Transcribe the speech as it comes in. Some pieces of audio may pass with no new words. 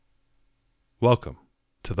Welcome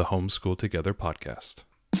to the Homeschool Together podcast.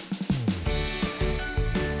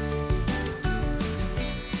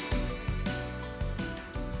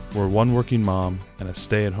 Where one working mom and a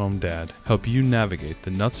stay-at-home dad help you navigate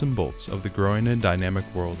the nuts and bolts of the growing and dynamic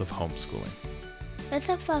world of homeschooling. With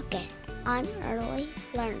a focus on early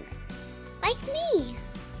learners, like me.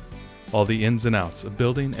 All the ins and outs of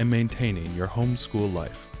building and maintaining your homeschool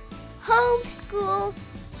life. Homeschool.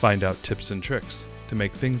 Find out tips and tricks to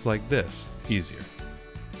make things like this easier.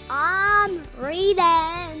 I'm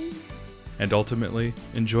reading. And ultimately,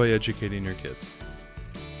 enjoy educating your kids.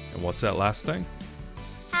 And what's that last thing?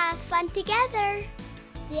 Have fun together.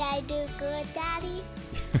 Did I do good, Daddy?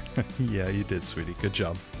 Yeah, you did, sweetie. Good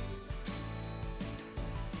job.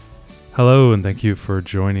 Hello, and thank you for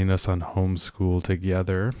joining us on Homeschool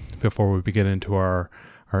Together. Before we begin into our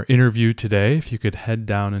interview today, if you could head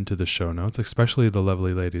down into the show notes, especially the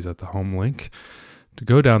lovely ladies at the home link, to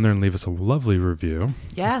go down there and leave us a lovely review.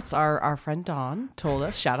 Yes, our friend Dawn told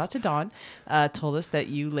us, shout out to Dawn, told us that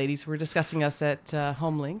you ladies were discussing us at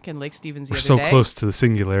HomeLink in Lake Stevens the other day. We're so close to the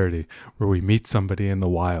singularity where we meet somebody in the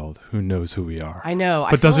wild who knows who we are. I know.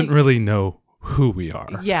 But doesn't really know who we are.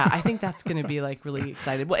 Yeah, I think that's going to be like really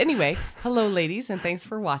excited. Well, anyway, hello ladies, and thanks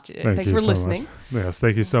for watching. Thanks for so listening. Much. Yes,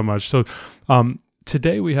 thank you so much. So,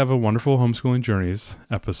 today we have a wonderful Homeschooling Journeys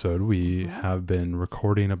episode. We have been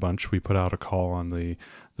recording a bunch. We put out a call on the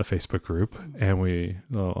Facebook group, and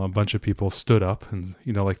a bunch of people stood up and,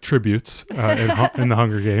 like tributes in the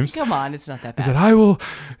Hunger Games. Come on, it's not that bad. I said,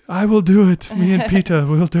 I will do it. Me and Peta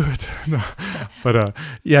will do it. No. But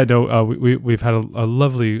we've had a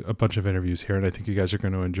lovely bunch of interviews here, and I think you guys are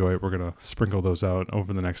going to enjoy it. We're going to sprinkle those out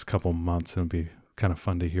over the next couple months, and it'll be kind of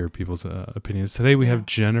fun to hear people's opinions. Today we have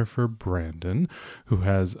Jennifer Brandon, who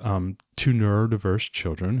has two neurodiverse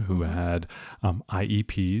children who had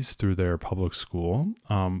IEPs through their public school.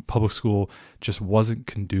 Public school just wasn't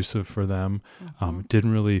conducive for them.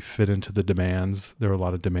 Didn't really fit into the demands. There were a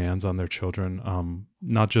lot of demands on their children,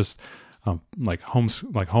 not just like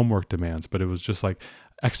homework demands, but it was just like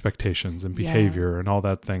expectations and behavior and all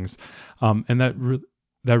that things. And that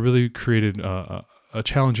really created a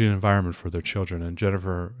challenging environment for their children. And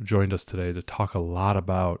Jennifer joined us today to talk a lot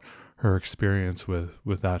about her experience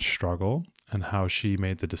with that struggle and how she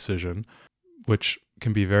made the decision, which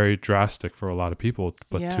can be very drastic for a lot of people,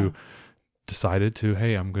 but to decided to,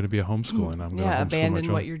 hey, I'm going to be a homeschooler and I'm going to homeschool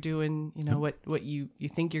abandon what you're doing, what you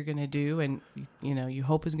think you're going to do and, you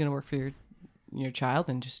hope is going to work for your child,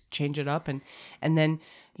 and just change it up. And then,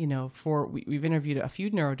 we've interviewed a few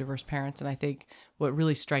neurodiverse parents, and I think what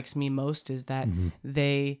really strikes me most is that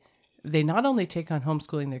they not only take on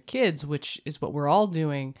homeschooling their kids, which is what we're all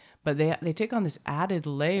doing, but they take on this added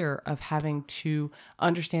layer of having to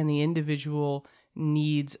understand the individual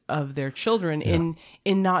needs of their children in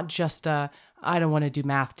not just I don't want to do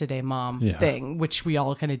math today, Mom thing, which we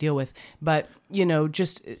all kind of deal with. But,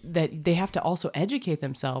 just that they have to also educate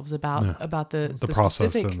themselves about the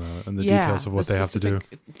process specific, and the details of what they have to do.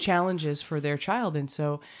 Challenges for their child. And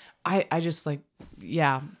so I just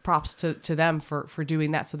props to them for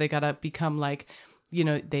doing that. So they got to become like,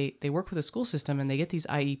 they work with a school system and they get these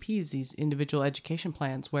IEPs, these individual education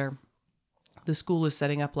plans, where the school is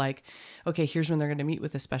setting up like, okay, here's when they're going to meet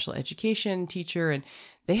with a special education teacher. And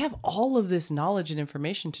they have all of this knowledge and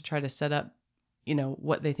information to try to set up,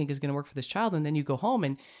 what they think is going to work for this child. And then you go home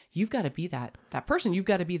and you've got to be that person. You've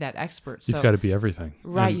got to be that expert. You've got to be everything.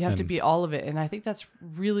 Right. You have to be all of it. And I think that's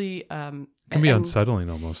really... can be unsettling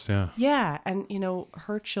almost, yeah. Yeah. And,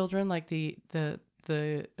 her children, like the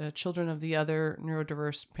children of the other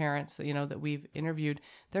neurodiverse parents, that we've interviewed,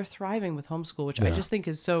 they're thriving with homeschool, which I just think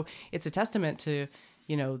is it's a testament to,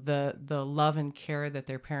 the love and care that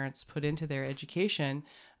their parents put into their education.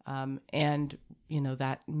 And,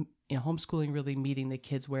 that, homeschooling really meeting the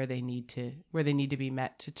kids where they need to be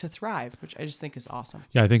met to thrive, which I just think is awesome.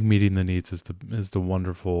 Yeah. I think meeting the needs is the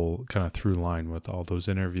wonderful kind of through line with all those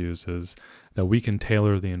interviews, is that we can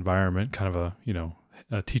tailor the environment, kind of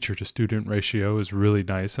a teacher to student ratio is really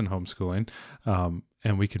nice in homeschooling.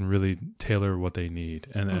 And we can really tailor what they need.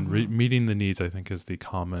 And meeting the needs, I think, is the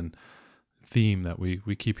common theme that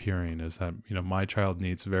we keep hearing, is that, my child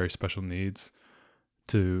needs very special needs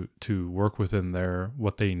to work within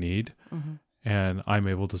what they need. And I'm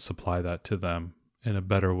able to supply that to them in a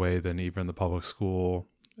better way than even the public school,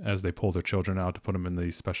 as they pull their children out to put them in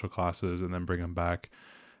these special classes and then bring them back.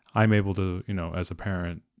 I'm able to, as a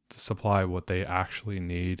parent, to supply what they actually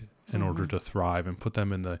need in order to thrive, and put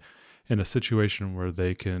them in a situation where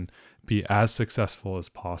they can be as successful as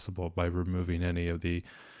possible by removing any of the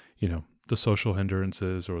the social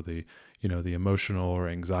hindrances or the, the emotional or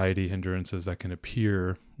anxiety hindrances that can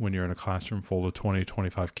appear when you're in a classroom full of 20,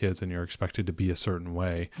 25 kids and you're expected to be a certain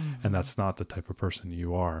way. Mm-hmm. And that's not the type of person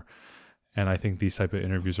you are. And I think these type of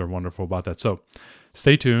interviews are wonderful about that. So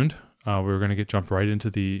stay tuned. We're going to jump right into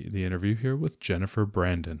the interview here with Jennifer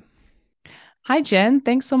Brandon. Hi, Jen.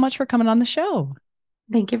 Thanks so much for coming on the show.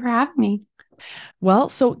 Thank you for having me. Well,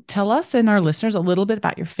 so tell us and our listeners a little bit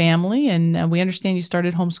about your family. And we understand you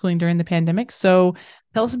started homeschooling during the pandemic. So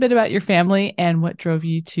tell us a bit about your family and what drove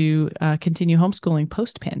you to continue homeschooling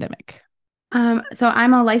post-pandemic. So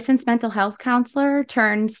I'm a licensed mental health counselor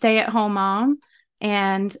turned stay-at-home mom.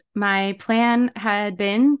 And my plan had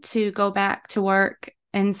been to go back to work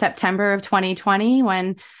in September of 2020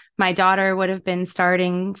 when my daughter would have been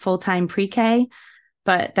starting full-time pre-K.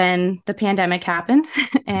 But then the pandemic happened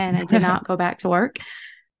and I did not go back to work.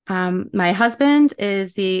 My husband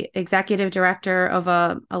is the executive director of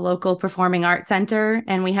a local performing arts center,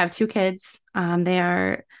 and we have 2 kids. They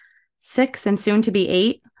are 6 and soon to be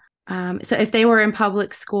 8. So if they were in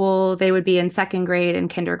public school, they would be in 2nd grade and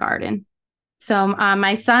kindergarten. So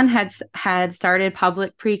my son had started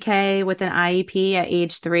public pre-K with an IEP at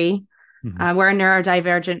age 3. Mm-hmm. We're a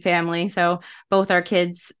neurodivergent family, so both our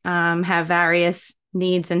kids have various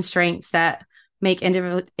needs and strengths that make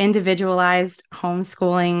individualized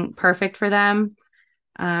homeschooling perfect for them.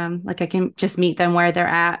 Like I can just meet them where they're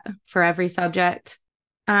at for every subject.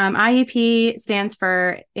 IEP stands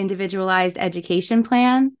for Individualized Education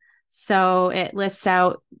Plan. So it lists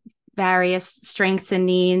out various strengths and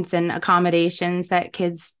needs and accommodations that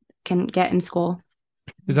kids can get in school.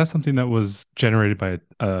 Is that something that was generated by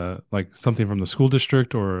like something from the school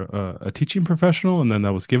district or a teaching professional, and then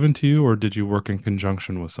that was given to you, or did you work in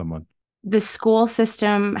conjunction with someone? The school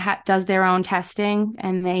system does their own testing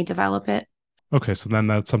and they develop it. Okay, so then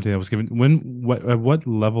that's something that was given. At what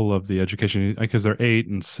level of the education? Because they're 8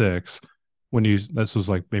 and 6. This was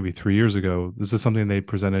like maybe 3 years ago. Is this something they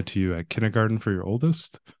presented to you at kindergarten for your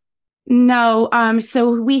oldest? No.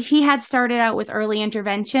 So he had started out with early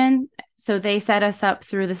intervention. So they set us up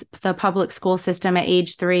through the public school system at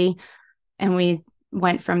age 3, and we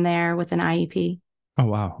went from there with an IEP. Oh,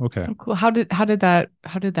 wow. Okay. Cool. How did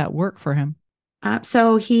that work for him?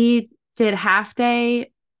 So he did half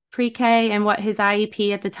day pre-K, and what his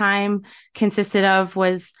IEP at the time consisted of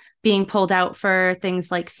was being pulled out for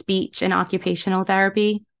things like speech and occupational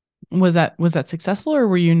therapy. Was that successful, or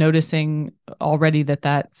were you noticing already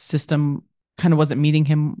that system kind of wasn't meeting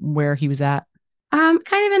him where he was at?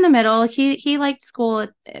 Kind of in the middle. He liked school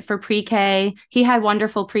for pre-K. He had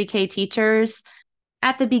wonderful pre-K teachers.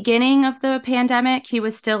 At the beginning of the pandemic, he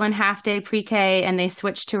was still in half-day pre-K, and they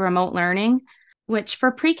switched to remote learning, which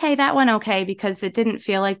for pre-K, that went okay because it didn't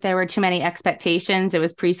feel like there were too many expectations. It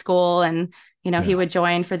was preschool, and he would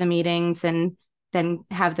join for the meetings and then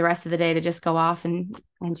have the rest of the day to just go off and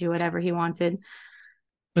do whatever he wanted.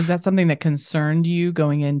 Was that something that concerned you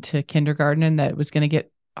going into kindergarten, and that was going to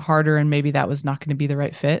get harder and maybe that was not going to be the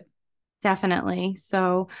right fit? Definitely.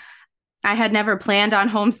 So I had never planned on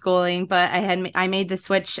homeschooling, but I made the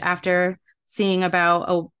switch after seeing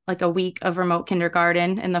about a week of remote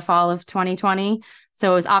kindergarten in the fall of 2020.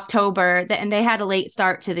 So it was October, and they had a late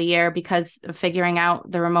start to the year because of figuring out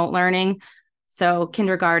the remote learning. So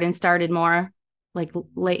kindergarten started more like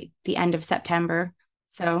late, the end of September.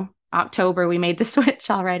 So October, we made the switch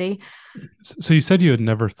already. So you said you had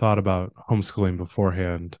never thought about homeschooling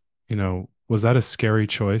beforehand. Was that a scary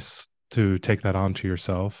choice to take that on to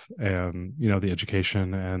yourself and, the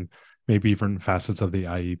education and maybe even facets of the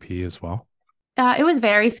IEP as well? It was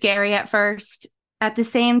very scary at first. At the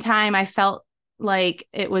same time, I felt like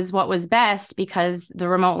it was what was best because the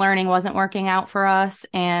remote learning wasn't working out for us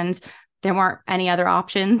and there weren't any other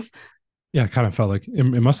options. Yeah, it kind of felt like it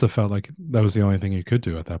must have felt like that was the only thing you could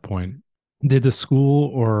do at that point. Did the school,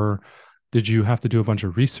 or did you have to do a bunch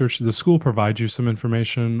of research? Did the school provide you some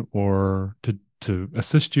information or to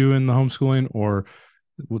assist you in the homeschooling, or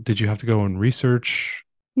did you have to go and research?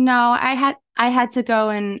 No, I had to go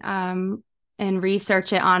and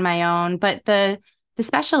research it on my own. But the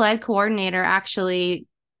special ed coordinator actually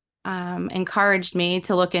encouraged me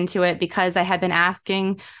to look into it because I had been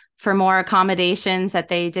asking for more accommodations that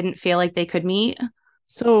they didn't feel like they could meet.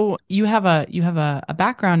 So you have a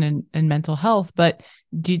background in mental health, but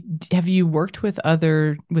have you worked with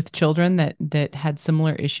children that had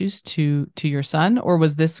similar issues to your son, or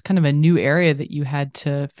was this kind of a new area that you had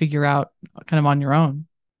to figure out kind of on your own?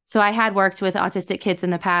 So I had worked with autistic kids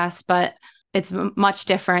in the past, but it's much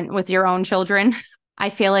different with your own children.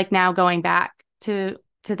 I feel like now going back to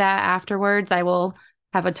that afterwards, I will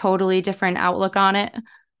have a totally different outlook on it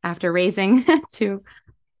after raising two.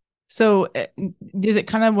 So is it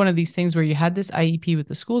kind of one of these things where you had this IEP with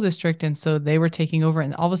the school district and so they were taking over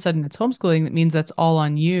and all of a sudden it's homeschooling? That means that's all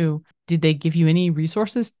on you. Did they give you any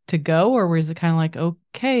resources to go, or was it kind of like,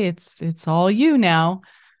 okay, it's all you now?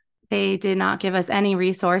 They did not give us any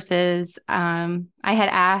resources. I had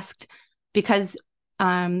asked because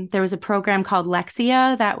there was a program called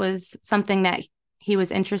Lexia that was something that he was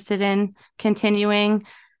interested in continuing.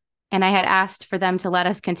 And I had asked for them to let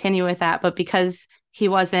us continue with that. But because he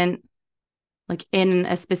wasn't like in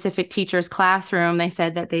a specific teacher's classroom, they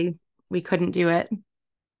said that we couldn't do it.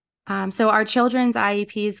 So our children's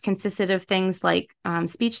IEPs consisted of things like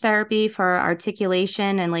speech therapy for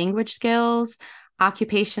articulation and language skills,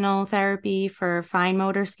 occupational therapy for fine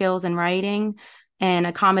motor skills and writing, and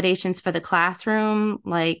accommodations for the classroom,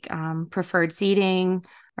 like preferred seating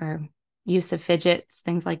or use of fidgets,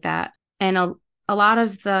 things like that. And a lot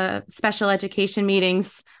of the special education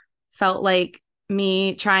meetings felt like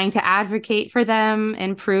me trying to advocate for them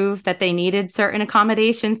and prove that they needed certain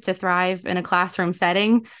accommodations to thrive in a classroom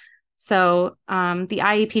setting. So the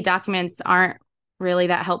IEP documents aren't really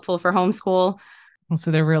that helpful for homeschool.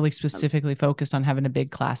 So they're really specifically focused on having a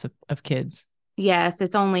big class of kids. Yes,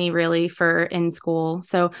 it's only really for in school.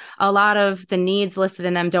 So a lot of the needs listed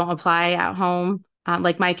in them don't apply at home.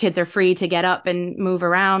 Like my kids are free to get up and move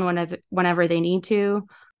around whenever they need to.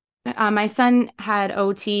 My son had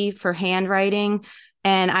OT for handwriting,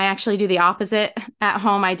 and I actually do the opposite at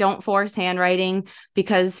home. I don't force handwriting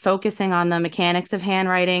because focusing on the mechanics of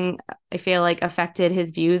handwriting, I feel like affected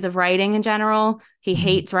his views of writing in general. He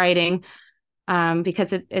hates writing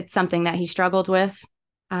because it's something that he struggled with.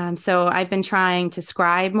 So I've been trying to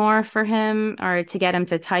scribe more for him or to get him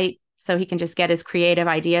to type so he can just get his creative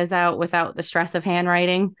ideas out without the stress of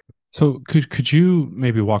handwriting. So could you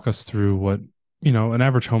maybe walk us through what, an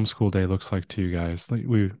average homeschool day looks like to you guys? Like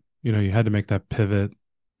you had to make that pivot,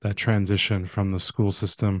 that transition from the school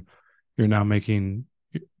system. You're now making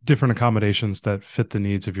different accommodations that fit the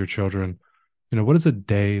needs of your children. What does a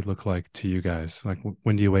day look like to you guys? Like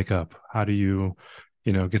when do you wake up? How do you,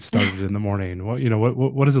 get started in the morning?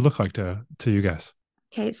 What does it look like to you guys?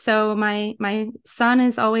 Okay, so my son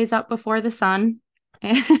is always up before the sun.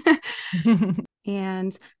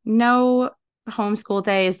 And no homeschool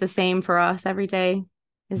day is the same for us. Every day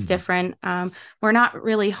is different. We're not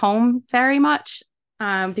really home very much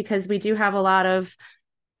because we do have a lot of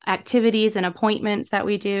activities and appointments that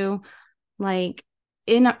we do. Like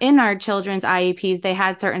in our children's IEPs, they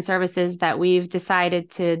had certain services that we've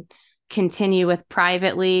decided to continue with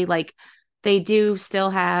privately. Like they do still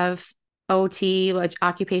have OT, like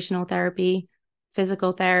occupational therapy,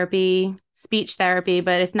 physical therapy, speech therapy,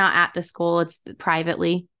 but it's not at the school, it's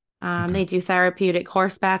privately. Okay. They do therapeutic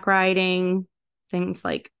horseback riding, things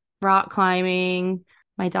like rock climbing.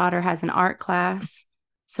 My daughter has an art class.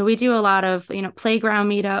 So we do a lot of, playground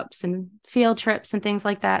meetups and field trips and things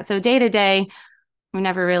like that. So day to day, we're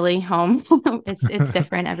never really home. It's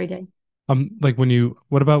different every day. Like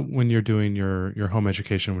what about when you're doing your home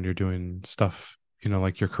education, when you're doing stuff,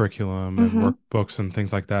 like your curriculum and workbooks and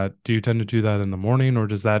things like that? Do you tend to do that in the morning, or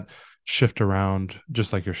does that shift around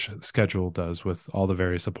just like your schedule does with all the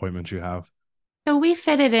various appointments you have? So we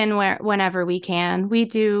fit it in whenever we can. We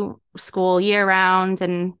do school year round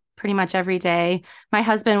and pretty much every day. My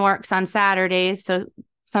husband works on Saturdays, so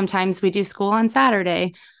sometimes we do school on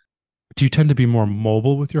Saturday. Do you tend to be more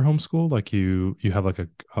mobile with your homeschool? Like you have like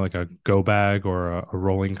a go bag or a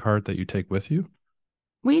rolling cart that you take with you?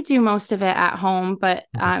 We do most of it at home, but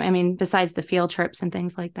besides the field trips and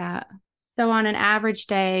things like that. So on an average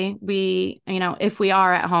day, we, if we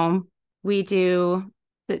are at home, we do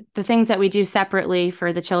the things that we do separately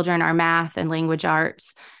for the children are math and language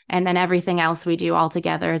arts, and then everything else we do all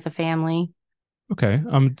together as a family. Okay.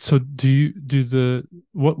 So do you do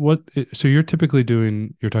so you're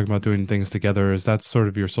talking about doing things together. Is that sort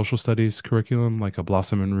of your social studies curriculum, like a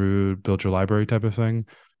Blossom and Root, Build Your Library type of thing?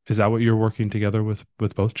 Is that what you're working together with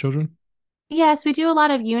both children? Yes, we do a lot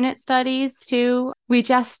of unit studies too. We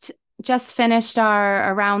just finished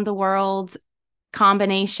our Around the World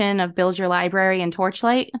combination of Build Your Library and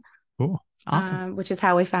Torchlight. Cool. Awesome. Which is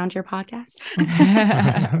how we found your podcast.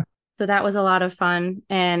 So that was a lot of fun,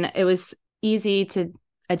 and it was easy to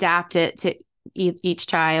adapt it to each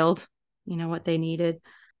child, what they needed.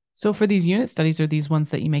 So for these unit studies, are these ones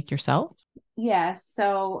that you make yourself? Yes.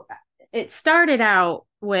 So it started out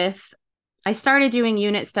with, I started doing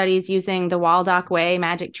unit studies using the Waldock Way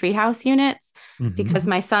Magic Treehouse units because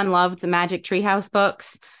my son loved the Magic Treehouse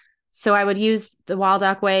books. So I would use the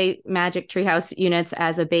Waldock Way Magic Treehouse units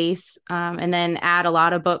as a base and then add a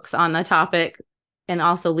lot of books on the topic. and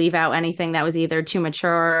also leave out anything that was either too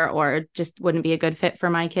mature or just wouldn't be a good fit for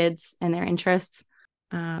my kids and their interests.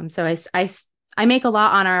 So I make a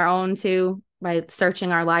lot on our own too by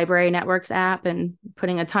searching our library networks app and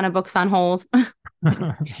putting a ton of books on hold.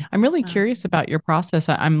 I'm really curious about your process.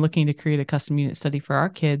 I'm looking to create a custom unit study for our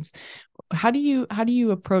kids. How do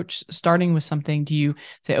you approach starting with something? Do you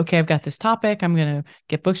say, okay, I've got this topic, I'm going to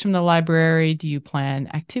get books from the library? Do you plan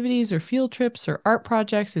activities or field trips or art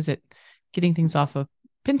projects? Is it getting things off of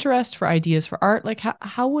Pinterest for ideas for art? Like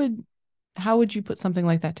how would you put something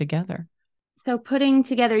like that together? So putting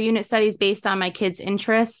together unit studies based on my kids'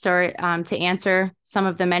 interests, or to answer some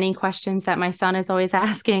of the many questions that my son is always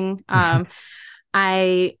asking. For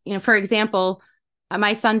example,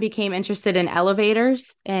 my son became interested in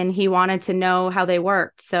elevators and he wanted to know how they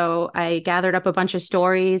worked. So I gathered up a bunch of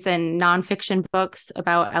stories and nonfiction books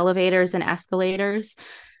about elevators and escalators,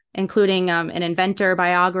 including an inventor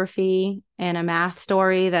biography and a math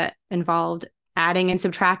story that involved adding and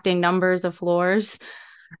subtracting numbers of floors.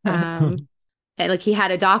 Like he had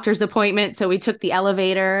a doctor's appointment, so we took the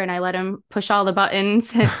elevator and I let him push all the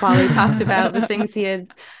buttons while he talked about the things he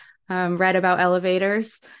had read about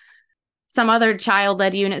elevators. Some other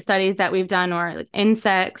child-led unit studies that we've done are like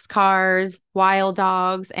insects, cars, wild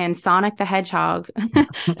dogs, and Sonic the Hedgehog.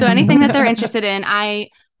 So anything that they're interested in, I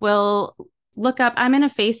will look up. I'm in a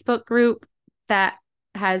Facebook group that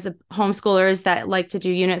has homeschoolers that like to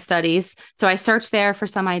do unit studies. So I search there for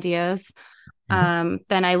some ideas. Then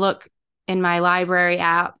I look in my library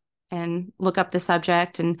app and look up the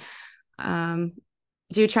subject and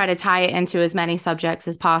do try to tie it into as many subjects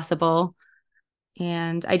as possible.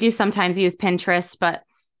 And I do sometimes use Pinterest, but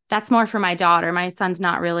that's more for my daughter. My son's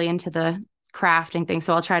not really into the crafting thing,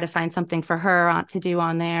 so I'll try to find something for her to do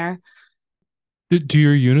on there. Do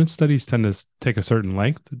your unit studies tend to take a certain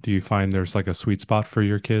length? Do you find there's like a sweet spot for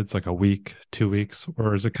your kids, like a week, 2 weeks,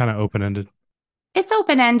 or is it kind of open-ended? It's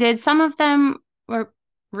open-ended. Some of them were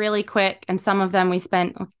really quick, and some of them we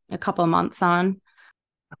spent a couple of months on.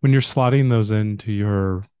 When you're slotting those into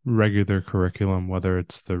your regular curriculum, whether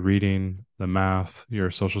it's the reading, the math, your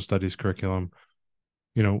social studies curriculum,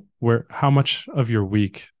 how much of your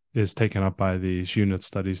week is taken up by these unit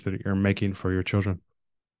studies that you're making for your children?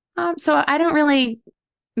 So I don't really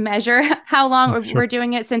measure how long Oh, sure. we're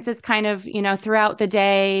doing it, since it's kind of, throughout the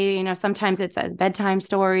day, sometimes it says bedtime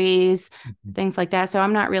stories, things like that. So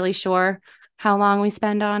I'm not really sure how long we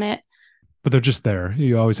spend on it. But they're just there.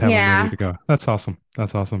 You always have them ready to go. That's awesome.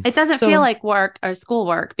 That's awesome. It doesn't feel like work or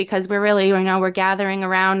schoolwork because we're really, we're gathering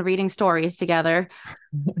around reading stories together.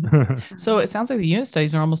 So it sounds like the unit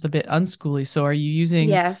studies are almost a bit unschooly. So are you using,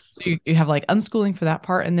 yes, so you have like unschooling for that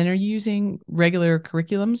part, and then are you using regular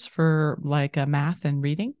curriculums for like math and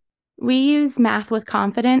reading? We use Math with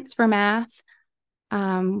Confidence for math.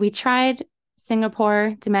 We tried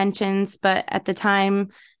Singapore Dimensions, but at the time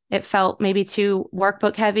it felt maybe too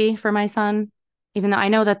workbook heavy for my son, even though I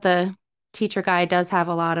know that the teacher guide does have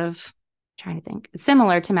a lot of, trying to think,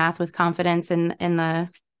 similar to Math with Confidence in the,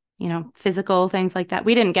 physical things like that.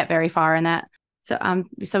 We didn't get very far in that.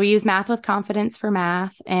 So we use Math with Confidence for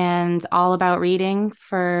math and All About Reading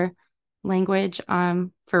for language,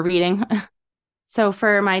 for reading. So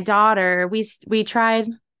for my daughter, we tried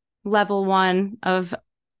level 1 of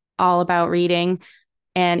All About Reading.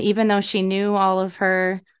 And even though she knew all of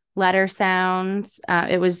her letter sounds,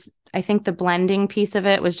 I think the blending piece of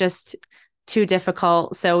it was just too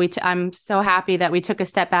difficult. So I'm so happy that we took a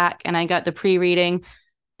step back and I got the pre-reading,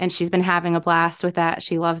 and she's been having a blast with that.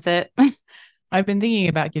 She loves it. I've been thinking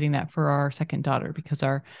about getting that for our second daughter because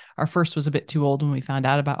our first was a bit too old when we found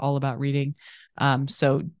out about All About Reading.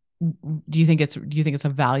 So do you think it's a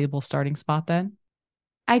valuable starting spot then?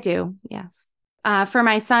 I do, yes. For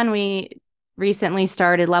my son, we recently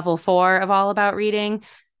started level 4 of All About Reading.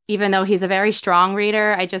 Even though he's a very strong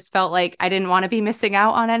reader, I just felt like I didn't want to be missing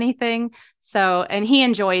out on anything. So, and he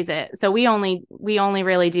enjoys it. So we only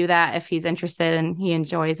really do that if he's interested and he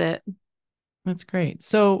enjoys it. That's great.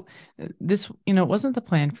 So this, wasn't the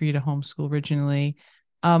plan for you to homeschool originally.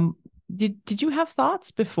 Did you have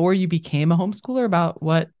thoughts before you became a homeschooler about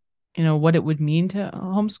what it would mean to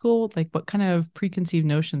homeschool? Like what kind of preconceived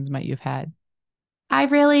notions might you have had? I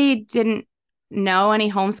really didn't know any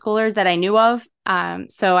homeschoolers that I knew of.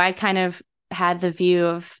 So I kind of had the view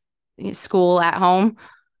of school at home.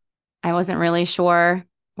 I wasn't really sure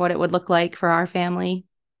what it would look like for our family.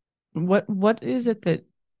 What is it that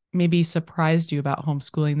maybe surprised you about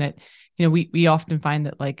homeschooling that, we often find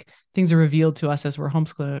that like things are revealed to us as we're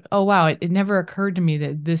homeschooling. Oh, wow. It never occurred to me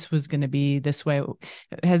that this was going to be this way.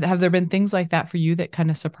 Have there been things like that for you that kind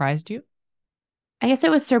of surprised you? I guess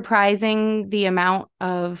it was surprising the amount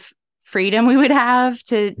of freedom we would have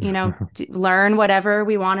to, to learn whatever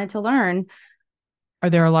we wanted to learn. Are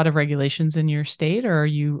there a lot of regulations in your state, or are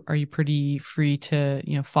you pretty free to,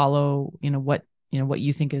 follow, what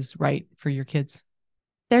you think is right for your kids?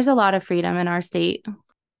 There's a lot of freedom in our state.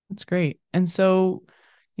 That's great. And so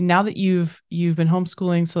now that you've been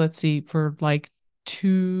homeschooling, so let's see, for like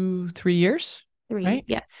 2-3 years, 3, right?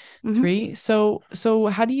 yes. 3. So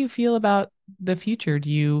how do you feel about the future?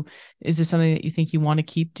 Is this something that you think you want to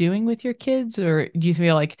keep doing with your kids, or do you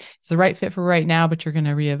feel like it's the right fit for right now, but you're going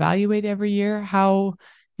to reevaluate every year? How,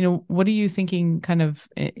 what are you thinking kind of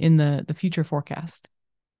in the future forecast?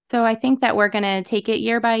 So I think that we're going to take it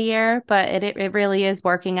year by year, but it really is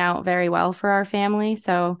working out very well for our family.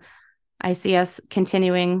 So I see us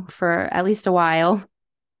continuing for at least a while.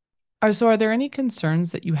 So are there any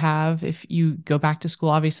concerns that you have if you go back to school?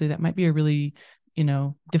 Obviously, that might be a really,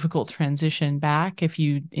 difficult transition back. If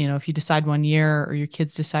you decide one year, or your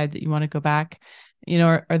kids decide that you want to go back,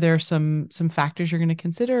 are there some factors you're going to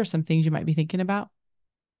consider, or some things you might be thinking about?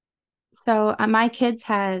 So my kids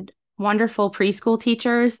had wonderful preschool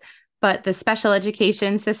teachers, but the special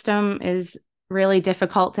education system is really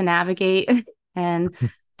difficult to navigate. And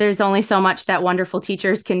there's only so much that wonderful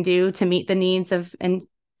teachers can do to meet the needs of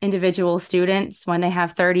individual students when they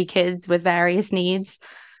have 30 kids with various needs.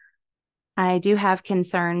 I do have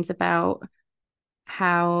concerns about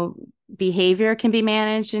how behavior can be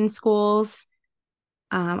managed in schools.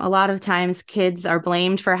 A lot of times kids are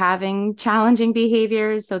blamed for having challenging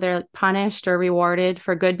behaviors, so they're punished or rewarded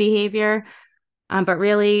for good behavior. But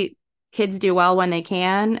really, kids do well when they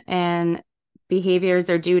can, and behaviors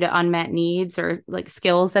are due to unmet needs or like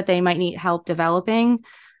skills that they might need help developing.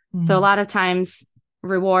 Mm-hmm. So a lot of times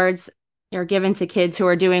rewards are given to kids who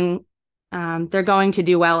are doing, they're going to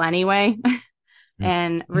do well anyway.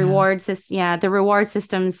 And the reward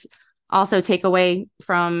systems also take away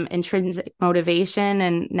from intrinsic motivation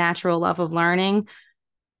and natural love of learning.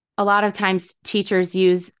 A lot of times teachers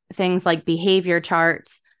use things like behavior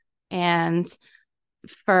charts, and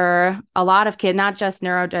for a lot of kids, not just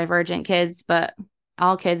neurodivergent kids, but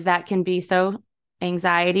all kids, that can be so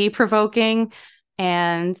anxiety provoking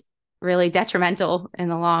and really detrimental in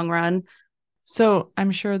the long run. So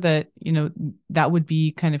I'm sure that, that would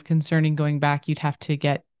be kind of concerning going back. You'd have to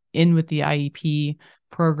get in with the IEP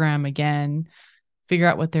program again, figure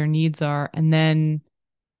out what their needs are, and then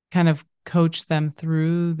kind of coach them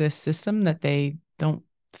through this system that they don't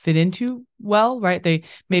fit into well, right?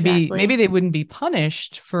 Maybe they wouldn't be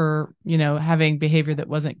punished for, having behavior that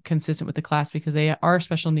wasn't consistent with the class because they are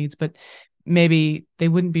special needs, but maybe they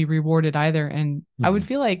wouldn't be rewarded either. And I would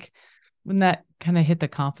feel like, wouldn't that kind of hit the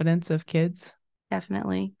confidence of kids?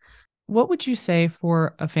 Definitely. What would you say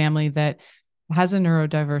for a family that has a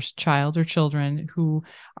neurodiverse child or children who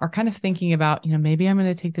are kind of thinking about, maybe I'm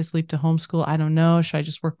going to take this leap to homeschool. I don't know. Should I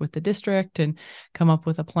just work with the district and come up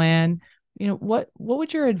with a plan? What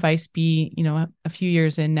would your advice be, a few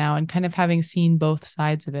years in now, and kind of having seen both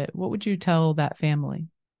sides of it? What would you tell that family?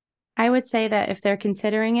 I would say that if they're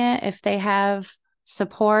considering it, if they have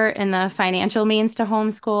support and the financial means to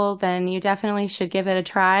homeschool, then you definitely should give it a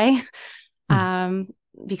try.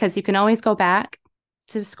 Because you can always go back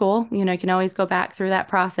to school. You can always go back through that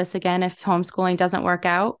process again if homeschooling doesn't work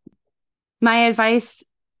out. My advice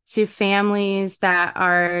to families that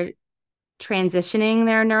are transitioning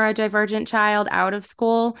their neurodivergent child out of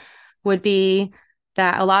school would be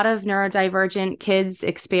that a lot of neurodivergent kids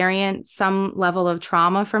experience some level of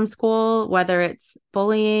trauma from school, whether it's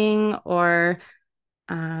bullying or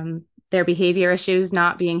their behavior issues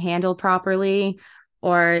not being handled properly,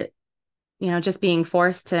 or just being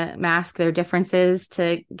forced to mask their differences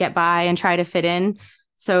to get by and try to fit in.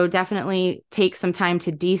 So definitely take some time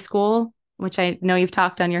to deschool, which I know you've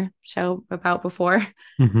talked on your show about before.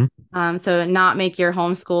 Mm-hmm. So not make your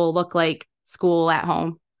homeschool look like school at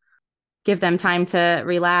home. Give them time to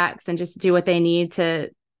relax and just do what they need to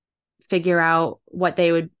figure out what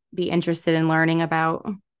they would be interested in learning about.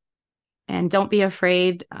 And don't be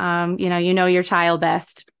afraid. You know your child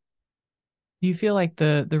best. Do you feel like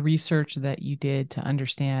the research that you did to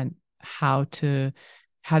understand how to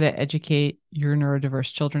educate your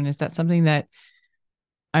neurodiverse children, is that something that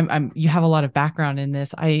you have a lot of background in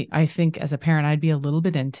this? I think as a parent, I'd be a little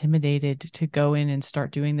bit intimidated to go in and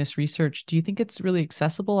start doing this research. Do you think it's really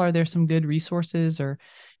accessible? Are there some good resources or,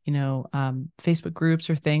 Facebook groups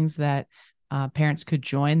or things that parents could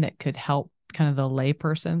join that could help kind of the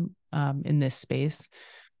layperson in this space,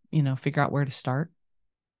 figure out where to start?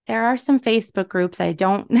 There are some Facebook groups. I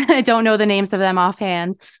don't know the names of them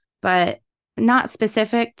offhand, but not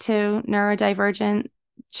specific to neurodivergent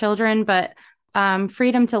children. But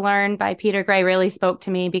Freedom to Learn by Peter Gray really spoke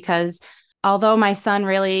to me because although my son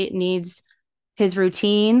really needs his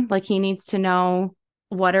routine, like he needs to know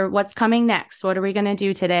what's coming next, what are we going to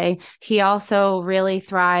do today, he also really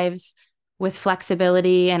thrives with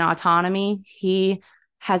flexibility and autonomy. He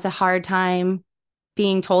has a hard time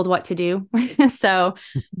being told what to do. So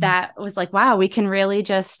that was like, wow, we can really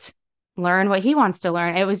just learn what he wants to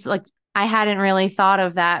learn. It was like, I hadn't really thought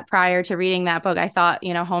of that prior to reading that book. I thought,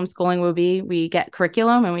 homeschooling would be, we get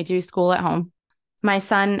curriculum and we do school at home. My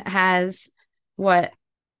son has what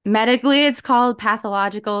medically it's called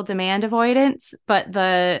pathological demand avoidance, but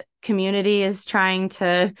the community is trying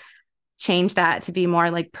to change that to be more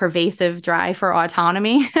like pervasive drive for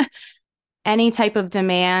autonomy. Any type of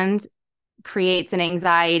demand creates an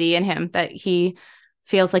anxiety in him that he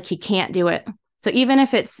feels like he can't do it. So even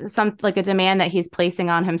if it's like a demand that he's placing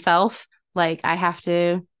on himself, like I have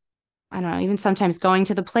to, I don't know, even sometimes going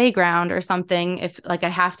to the playground or something, if like I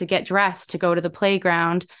have to get dressed to go to the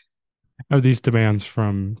playground. Are these demands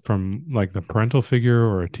from like the parental figure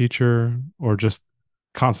or a teacher, or just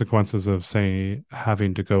consequences of, say,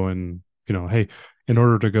 having to go and, hey, in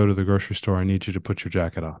order to go to the grocery store, I need you to put your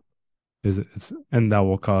jacket on. And that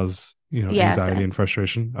will cause, Yes. anxiety and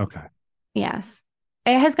frustration. Okay. Yes.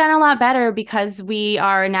 It has gotten a lot better because we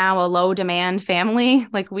are now a low demand family.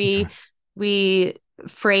 Like we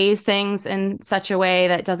phrase things in such a way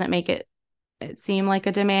that doesn't make it seem like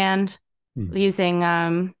a demand, using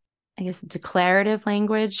I guess declarative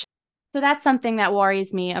language. So that's something that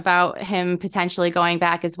worries me about him potentially going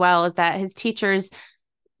back as well, is that his teachers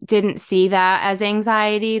didn't see that as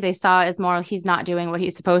anxiety. They saw it as more, he's not doing what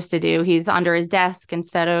he's supposed to do. He's under his desk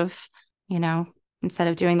instead of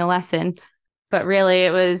doing the lesson. But really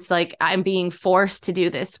it was like, I'm being forced to do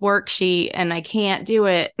this worksheet and I can't do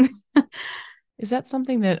it. Is that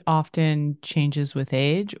something that often changes with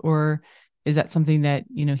age, or is that something that,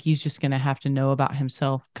 he's just going to have to know about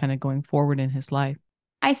himself kind of going forward in his life?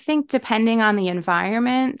 I think depending on the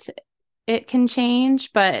environment, it can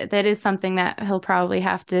change, but that is something that he'll probably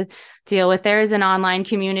have to deal with. There is an online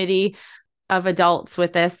community of adults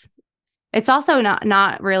with this. It's also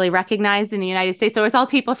not really recognized in the United States. So it's all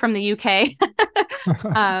people from the UK.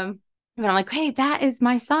 And I'm like, hey, that is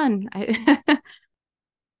my son.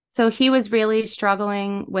 So he was really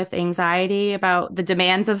struggling with anxiety about the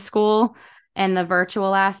demands of school and the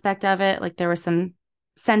virtual aspect of it. Like there was some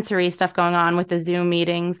sensory stuff going on with the Zoom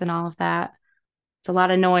meetings and all of that. It's a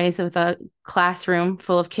lot of noise with a classroom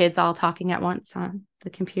full of kids all talking at once on the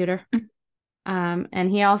computer.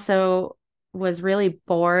 And he also was really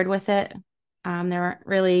bored with it. There weren't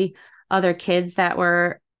really other kids that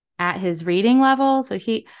were at his reading level. So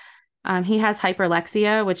he has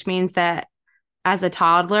hyperlexia, which means that as a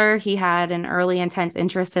toddler, he had an early intense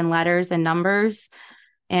interest in letters and numbers,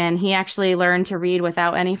 and he actually learned to read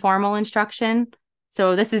without any formal instruction.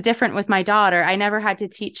 So this is different with my daughter. I never had to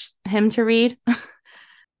teach him to read.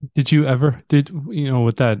 Did you ever,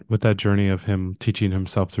 with that journey of him teaching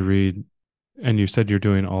himself to read, and you said you're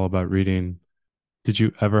doing all about reading, did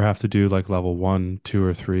you ever have to do like level 1, 2,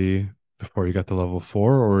 or 3 before you got to level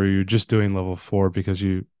 4, or are you just doing level 4 because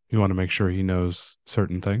you want to make sure he knows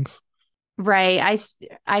certain things? Right.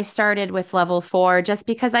 I started with level 4 just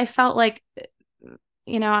because I felt like,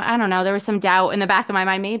 I don't know, there was some doubt in the back of my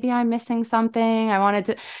mind. Maybe I'm missing something. I wanted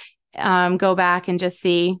to go back and just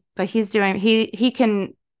see, but he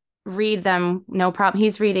can read them no problem.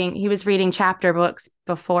 He was reading chapter books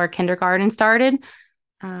before kindergarten started.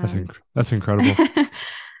 That's incredible.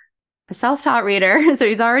 A self-taught reader. So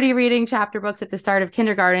he's already reading chapter books at the start of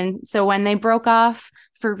kindergarten. So when they broke off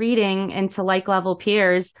for reading into like level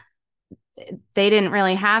peers, they didn't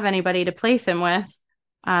really have anybody to place him with.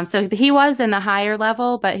 So he was in the higher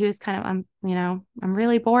level, but he was kind of, I'm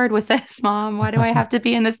really bored with this, Mom. Why do I have to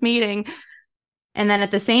be in this meeting? And then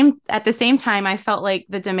at the same time, I felt like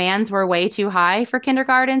the demands were way too high for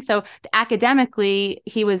kindergarten. So academically,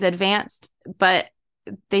 he was advanced, but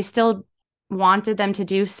they still wanted them to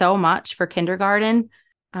do so much for kindergarten.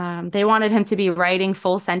 They wanted him to be writing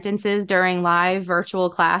full sentences during live virtual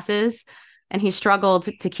classes, and he struggled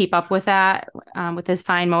to keep up with that with his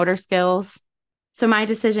fine motor skills. So my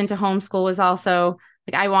decision to homeschool was also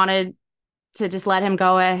like, I wanted to just let him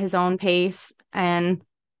go at his own pace and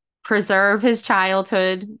preserve his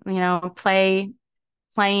childhood, playing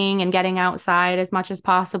and getting outside as much as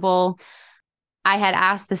possible. I had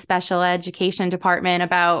asked the special education department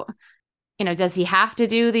about, does he have to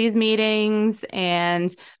do these meetings?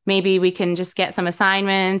 And maybe we can just get some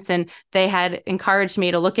assignments. And they had encouraged me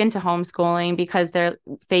to look into homeschooling because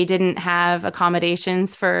they didn't have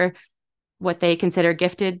accommodations for what they consider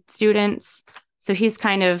gifted students. So he's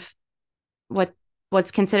kind of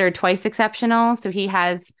what's considered twice exceptional. So he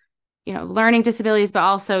has, learning disabilities, but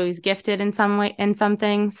also he's gifted in some way, in some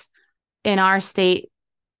things. In our state,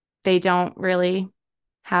 they don't really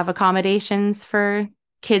have accommodations for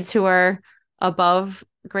kids who are above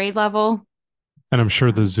grade level. And I'm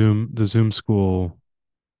sure the Zoom school,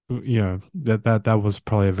 that was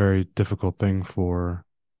probably a very difficult thing for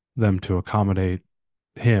them to accommodate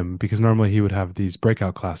him, because normally he would have these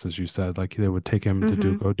breakout classes, you said, like they would take him to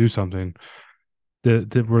Mm-hmm. go do something.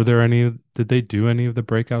 Did they do any of the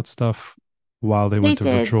breakout stuff while they They went to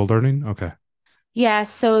did. virtual learning? Okay. Yeah,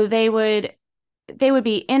 so they would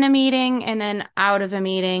be in a meeting and then out of a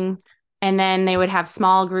meeting, and then they would have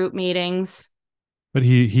small group meetings. But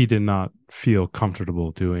he did not feel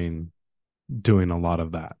comfortable doing a lot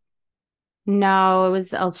of that. No, it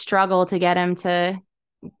was a struggle to get him to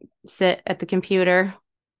sit at the computer.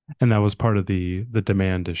 And that was part of the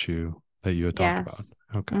demand issue that you had talked about. Yes.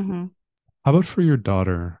 Okay. Mm-hmm. How about for your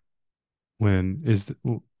daughter? When is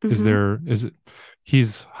Mm-hmm. there is it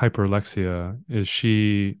he's hyperlexia? Is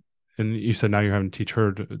she, and you said now you're having to teach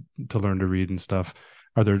her to learn to read and stuff.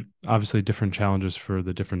 Are there obviously different challenges for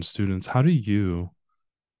the different students? How do you,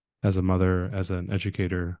 as a mother, as an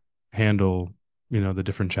educator, handle, the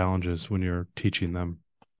different challenges when you're teaching them?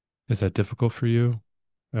 Is that difficult for you?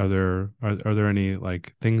 Are there any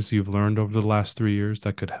like things you've learned over the last 3 years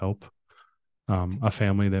that could help a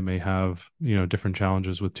family that may have, different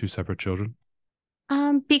challenges with two separate children?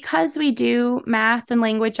 Because we do math and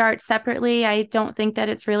language arts separately, I don't think that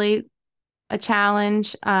it's really a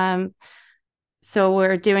challenge. So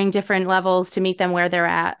we're doing different levels to meet them where they're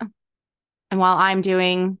at. And while I'm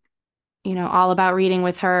doing, all about reading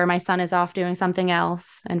with her, my son is off doing something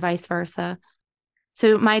else and vice versa.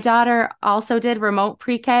 So my daughter also did remote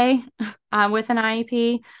pre-K with an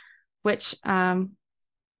IEP, which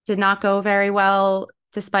did not go very well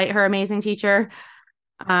despite her amazing teacher.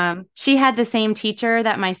 She had the same teacher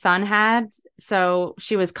that my son had, so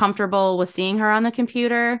she was comfortable with seeing her on the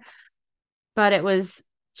computer, but it was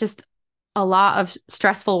just a lot of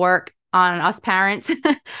stressful work on us parents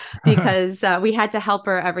because we had to help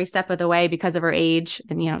her every step of the way because of her age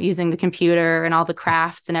and, using the computer and all the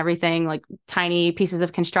crafts and everything, like tiny pieces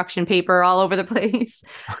of construction paper all over the place.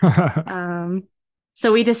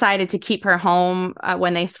 So we decided to keep her home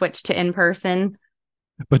when they switched to in person.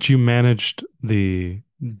 But you managed the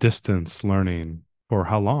distance learning for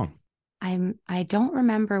how long? I don't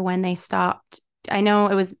remember when they stopped. I know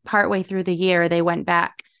it was partway through the year they went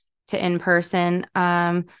back to in person.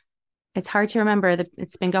 It's hard to remember that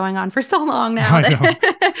it's been going on for so long now. I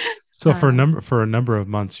know. So for a Um, number of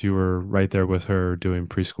months, you were right there with her doing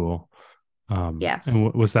preschool. And yes.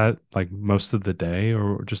 was that like most of the day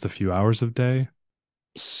or just a few hours of day?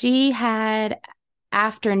 She had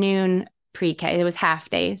afternoon pre-K. It was half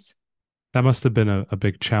days. That must have been a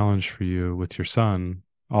big challenge for you with your son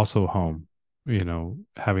also home,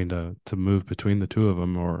 having to move between the two of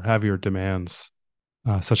them or have your demands,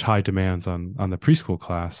 such high demands on the preschool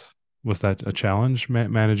class. Was that a challenge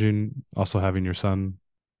managing also having your son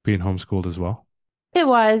being homeschooled as well? It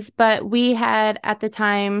was, but we had at the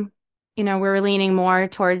time, we were leaning more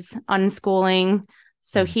towards unschooling.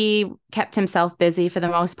 So Mm. he kept himself busy for the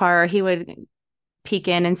most part. He would peek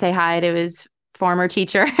in and say hi to his former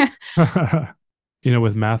teacher.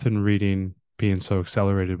 With math and reading being so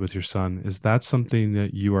accelerated with your son, is that something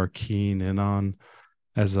that you are keen in on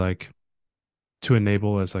as like to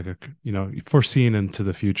enable as like foreseeing into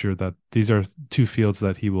the future that these are two fields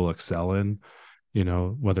that he will excel in,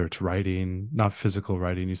 whether it's writing, not physical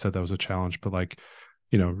writing, you said that was a challenge, but like,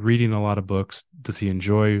 reading a lot of books. Does he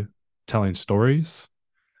enjoy telling stories?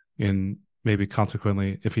 And maybe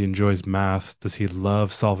consequently, if he enjoys math, does he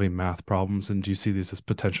love solving math problems? And do you see these as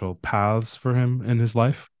potential paths for him in his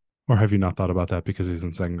life? Or have you not thought about that because he's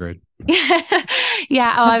in second grade?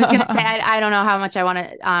 Yeah. Oh, I was gonna say I don't know how much I want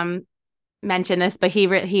to mention this, but he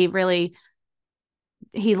really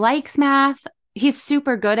he likes math. He's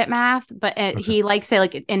super good at math, but Okay. he likes it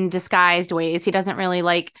like in disguised ways. He doesn't really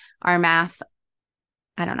like our math.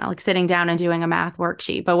 I don't know, like sitting down and doing a math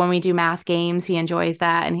worksheet. But when we do math games, he enjoys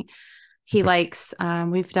that, and he Okay. likes.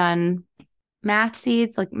 We've done math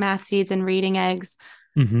seeds and reading eggs.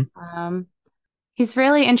 Mm-hmm. Um, he's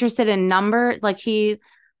really interested in numbers.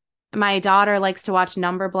 My daughter likes to watch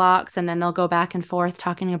number blocks, and then they'll go back and forth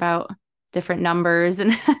talking about different numbers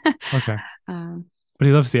and Okay. um, But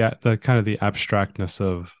he loves the kind of the abstractness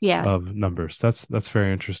yes. of numbers. That's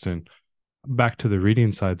very interesting. Back to the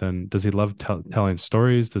reading side, then, does he love telling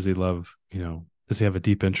stories? Does he love, does he have a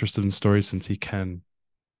deep interest in stories since he can,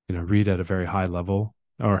 read at a very high level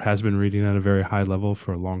or has been reading at a very high level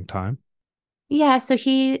for a long time? Yeah, so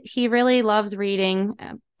he really loves reading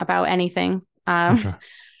about anything. Okay.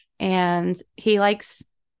 And he likes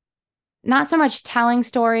not so much telling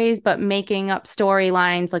stories, but making up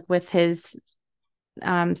storylines like with his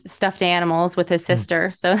stuffed animals with his Mm.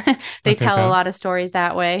 sister. So they Okay, tell a got it. lot of stories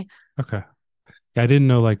that way. Okay. Yeah, I didn't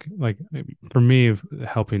know like for me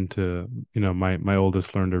helping to, my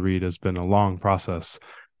oldest learn to read has been a long process,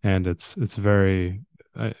 and it's very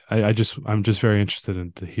I'm just very interested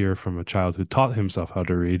in to hear from a child who taught himself how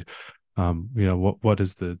to read. What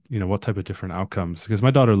is the, what type of different outcomes, because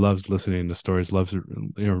my daughter loves listening to stories, loves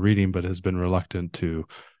reading, but has been reluctant to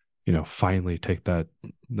finally take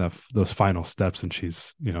those final steps. And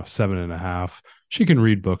she's 7.5. She can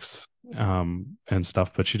read books and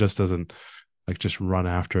stuff, but she just doesn't like just run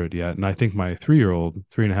after it yet. And I think my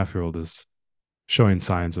 3.5-year-old is showing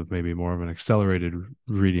signs of maybe more of an accelerated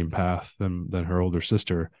reading path than her older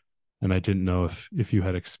sister. And I didn't know if you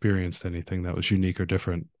had experienced anything that was unique or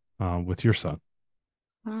different with your son.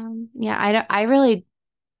 Yeah, I really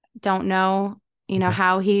don't know, Okay.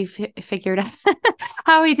 how he figured out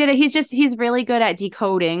how he did it. He's really good at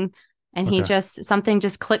decoding, and he Okay. just something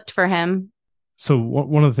just clicked for him. So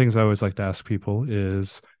one of the things I always like to ask people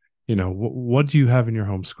is, what do you have in your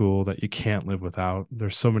homeschool that you can't live without?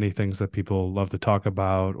 There's so many things that people love to talk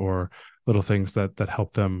about, or little things that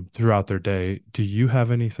help them throughout their day. Do you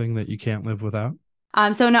have anything that you can't live without?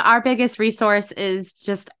 So no, our biggest resource is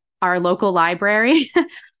just our local library.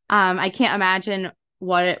 I can't imagine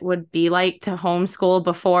what it would be like to homeschool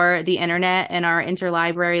before the internet and our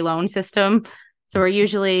interlibrary loan system. So we're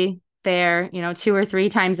usually there, 2 or 3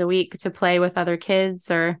 times a week to play with other kids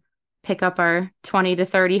or pick up our 20 to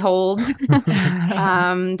 30 holds.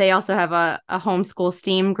 They also have a homeschool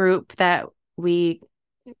STEAM group that we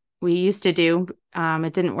used to do.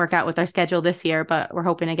 It didn't work out with our schedule this year, but we're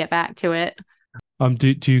hoping to get back to it.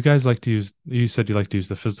 Do you guys like to use, you said you like to use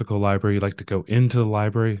the physical library, you like to go into the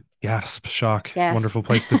library? Gasp, shock, Yes. wonderful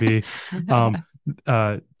place to be.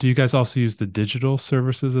 Do you guys also use the digital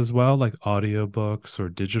services as well, like audiobooks or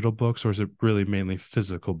digital books, or is it really mainly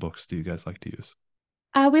physical books do you guys like to use?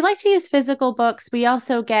 We like to use physical books. We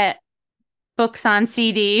also get books on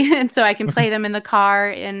CD, and so I can Okay. play them in the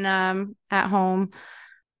car and at home.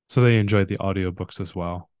 So they enjoyed the audiobooks as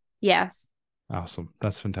well. Yes. Awesome.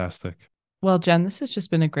 That's fantastic. Well, Jen, this has just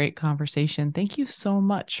been a great conversation. Thank you so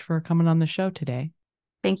much for coming on the show today.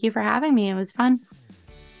 Thank you for having me. It was fun.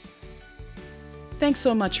 Thanks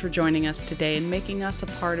so much for joining us today and making us a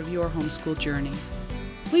part of your homeschool journey.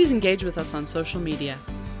 Please engage with us on social media.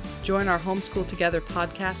 Join our Homeschool Together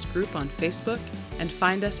podcast group on Facebook and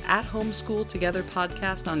find us at Homeschool Together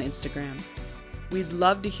Podcast on Instagram. We'd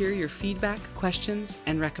love to hear your feedback, questions,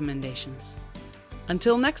 and recommendations.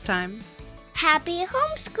 Until next time. Happy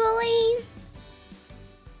homeschooling!